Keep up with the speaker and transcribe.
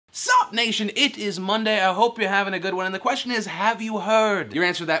up, nation? It is Monday. I hope you're having a good one. And the question is, have you heard? Your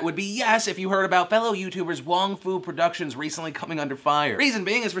answer to that would be yes if you heard about fellow YouTubers Wong Fu Productions recently coming under fire. Reason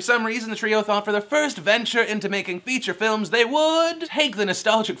being is for some reason the trio thought for their first venture into making feature films they would take the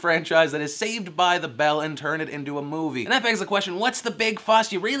nostalgic franchise that is Saved by the Bell and turn it into a movie. And that begs the question, what's the big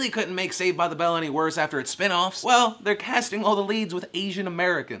fuss? You really couldn't make Saved by the Bell any worse after its spin-offs? Well, they're casting all the leads with Asian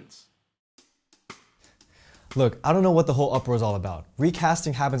Americans. Look, I don't know what the whole uproar is all about.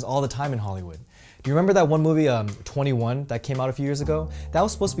 Recasting happens all the time in Hollywood. Do you remember that one movie, 21, that came out a few years ago? That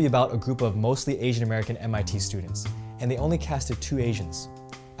was supposed to be about a group of mostly Asian American MIT students, and they only casted 2 Asians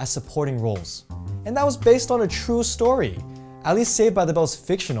as supporting roles. And that was based on a true story. At least Saved by the Bell is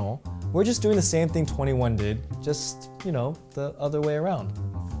fictional. We're just doing the same thing 21 did, just, you know, the other way around.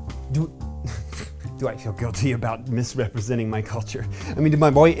 Do I feel guilty about misrepresenting my culture? I mean, did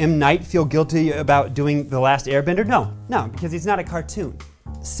my boy M. Night feel guilty about doing The Last Airbender? No, because he's not a cartoon.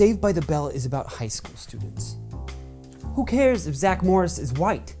 Saved by the Bell is about high school students. Who cares if Zach Morris is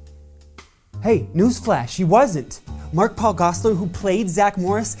white? Hey, newsflash, he wasn't. Mark Paul Gosselaar, who played Zach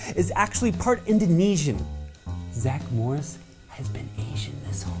Morris, is actually part Indonesian. Zach Morris has been Asian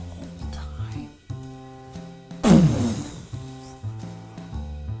this whole time.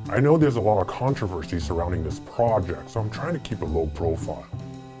 I know there's a lot of controversy surrounding this project, so I'm trying to keep a low profile.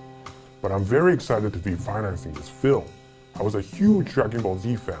 But I'm very excited to be financing this film. I was a huge Dragon Ball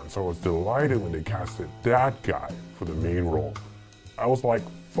Z fan, so I was delighted when they casted that guy for the main role. I was like,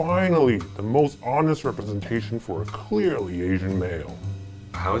 finally, the most honest representation for a clearly Asian male.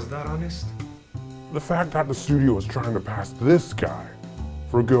 How is that honest? The fact that the studio was trying to pass this guy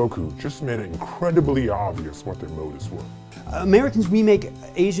for Goku just made it incredibly obvious what their motives were. Americans remake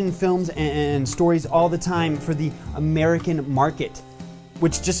Asian films and stories all the time for the American market,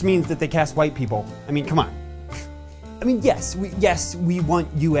 which just means that they cast white people. I mean, come on. I mean, yes, we want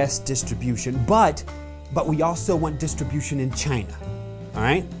US distribution, but we also want distribution in China, all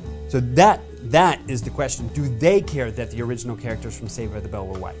right? So that is the question. Do they care that the original characters from Saved by the Bell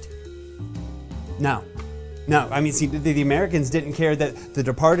were white? No. No, I mean, see, the Americans didn't care that The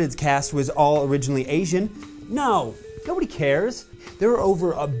Departed's cast was all originally Asian. No, nobody cares. There are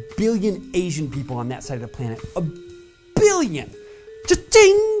over 1 billion Asian people on that side of the planet. 1 billion!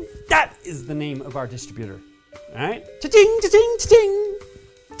 Cha-ching! That is the name of our distributor. All right? Cha-ching, cha-ching, cha-ching!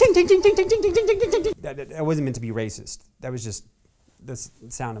 Ting, ting, ting, ting, ting, ting, ting, ting, ting, ting, ting. That wasn't meant to be racist. That was just the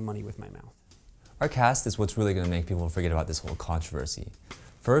sound of money with my mouth. Our cast is what's really going to make people forget about this whole controversy.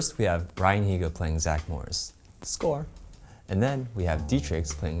 First, we have Ryan Higa playing Zach Morris. Score. And then we have Dietrich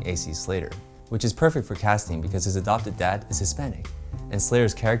playing AC Slater, which is perfect for casting because his adopted dad is Hispanic, and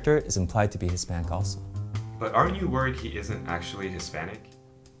Slater's character is implied to be Hispanic also. But aren't you worried he isn't actually Hispanic?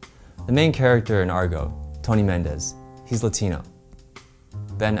 The main character in Argo, Tony Mendez, he's Latino.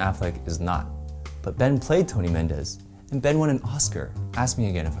 Ben Affleck is not, but Ben played Tony Mendez, and Ben won an Oscar. Ask me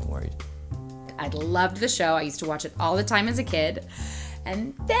again if I'm worried. I loved the show. I used to watch it all the time as a kid.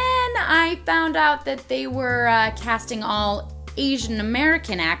 And then I found out that they were casting all Asian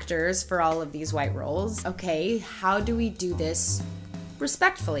American actors for all of these white roles. Okay, how do we do this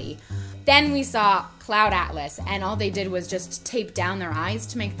respectfully? Then we saw Cloud Atlas, and all they did was just tape down their eyes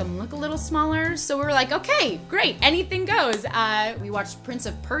to make them look a little smaller. So we were like, okay, great, anything goes. We watched Prince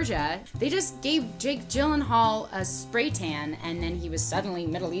of Persia. They just gave Jake Gyllenhaal a spray tan, and then he was suddenly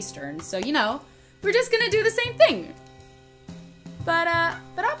Middle Eastern. So, you know, we're just gonna do the same thing. But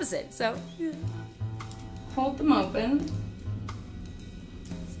opposite, so. Yeah. Hold them open.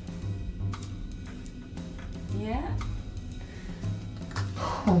 Yeah.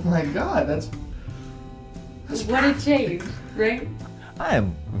 Oh my God, that's What a change, right? I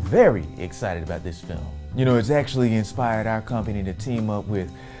am very excited about this film. You know, it's actually inspired our company to team up with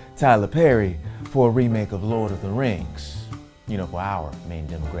Tyler Perry for a remake of Lord of the Rings. You know, for our main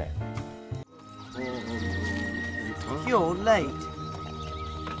demographic. You're late.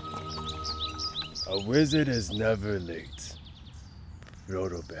 A wizard is never late.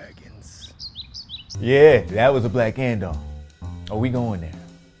 Frodo Baggins. Yeah, that was a black Gandalf. Are we going there?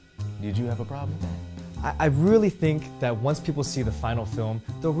 Did you have a problem? I really think that once people see the final film,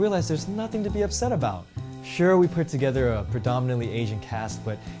 they'll realize there's nothing to be upset about. Sure, we put together a predominantly Asian cast,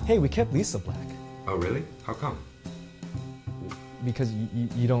 but hey, we kept Lisa black. Oh really? How come? Because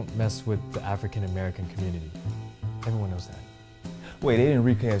you don't mess with the African American community. Everyone knows that. Wait, they didn't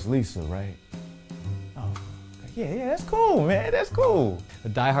recast Lisa, right? Oh, yeah, that's cool, man, that's cool. The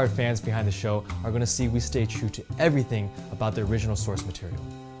diehard fans behind the show are going to see we stay true to everything about the original source material.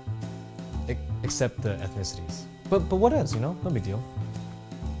 Except the ethnicities. But what else, you know? No big deal.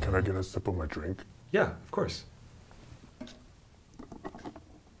 Can I get a sip of my drink? Yeah, of course.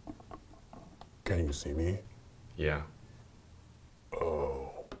 Can you see me? Yeah. Oh.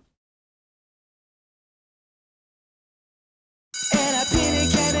 And I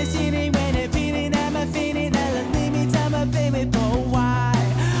pity kind of sitting when I feeling I'm a feeling I love limits I'm a baby for why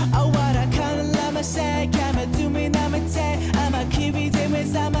oh what I call a lama say I'm a do me I'm a tay I'm a kiwi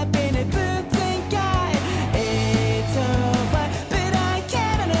with I'm a penny putting guy it's over but I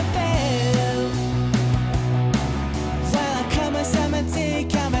cannot fail while I come a summer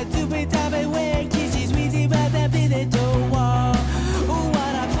take I'm a do it I'm a way kisses with it but I be the door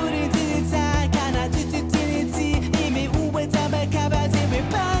what I put into the tag and I do it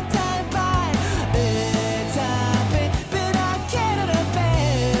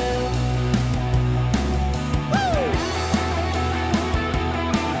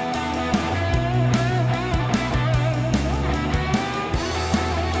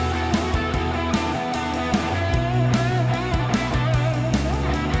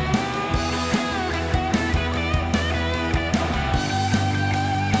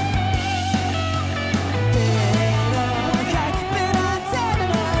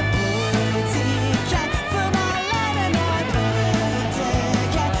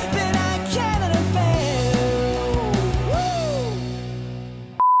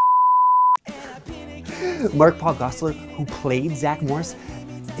Mark Paul Gosselaar, who played Zach Morris,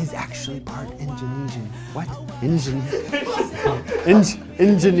 is actually part Indonesian. What?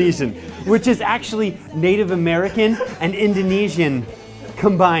 Indonesian, which is actually Native American and Indonesian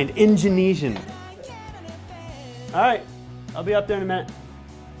combined. Indonesian. All right, I'll be up there in a minute.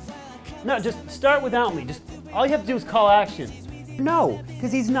 No, just start without me. Just all you have to do is call action. No,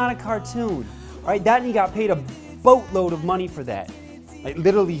 because he's not a cartoon. All right, that and he got paid a boatload of money for that. Like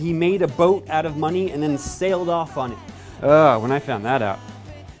literally, he made a boat out of money and then sailed off on it. When I found that out,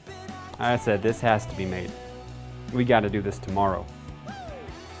 I said, this has to be made. We got to do this tomorrow.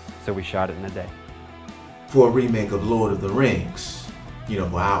 So we shot it in a day. For a remake of Lord of the Rings, you know,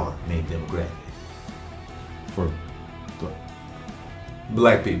 for our main demographic. For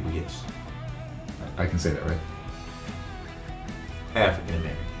black people, yes. I can say that, right? African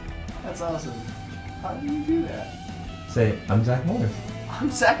American. That's awesome. How do you do that? Say, I'm Zach Morris. I'm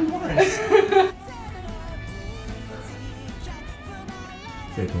Zach Morris.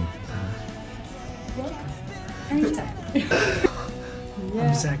 Say it to me. Anytime.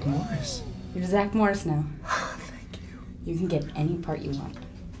 I'm Zach Morris. You're Zach Morris now. Thank you. You can get any part you want.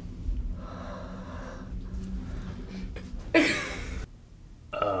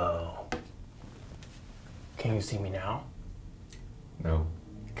 Oh. Can you see me now? No.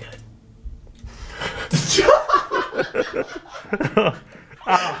 Good.